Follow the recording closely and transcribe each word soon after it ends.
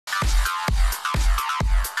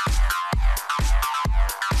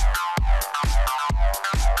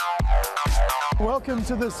Welcome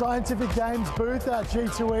to the Scientific Games booth at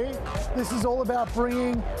G2E. This is all about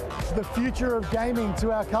bringing the future of gaming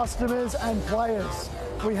to our customers and players.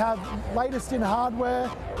 We have latest in hardware,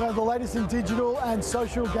 we have the latest in digital and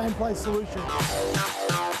social gameplay solutions.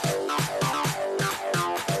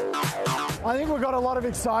 I think we've got a lot of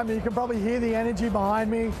excitement. You can probably hear the energy behind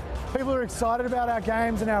me. People are excited about our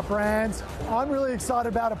games and our brands. I'm really excited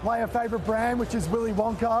about a player favorite brand, which is Willy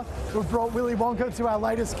Wonka. We've brought Willy Wonka to our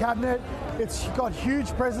latest cabinet. It's got huge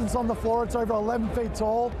presence on the floor. It's over 11 feet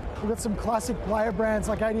tall. We've got some classic player brands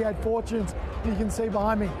like 88 Fortunes you can see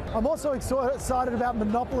behind me. I'm also excited about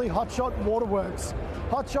Monopoly Hotshot Waterworks.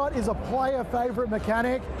 Hotshot is a player favorite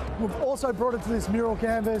mechanic. We've also brought it to this mural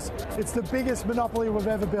canvas. It's the biggest Monopoly we've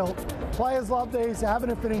ever built. Players love these, they have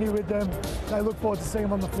an affinity with them. They look forward to seeing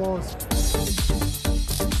them on the floors.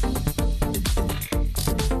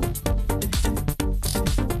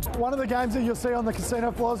 One of the games that you'll see on the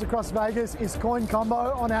casino floors across Vegas is Coin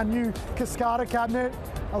Combo on our new Cascada cabinet.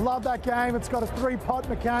 I love that game. It's got a 3-pot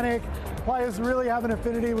mechanic. Players really have an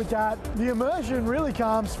affinity with that. The immersion really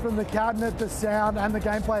comes from the cabinet, the sound, and the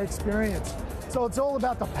gameplay experience. So it's all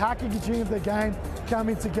about the packaging of the game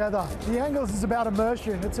coming together. The Angles is about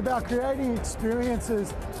immersion. It's about creating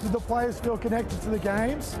experiences that the players feel connected to the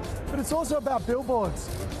games, but it's also about billboards.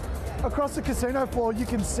 Across the casino floor, you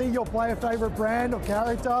can see your player favorite brand or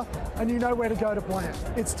character, and you know where to go to play it.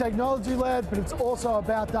 It's technology-led, but it's also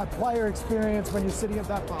about that player experience when you're sitting at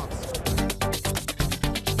that box.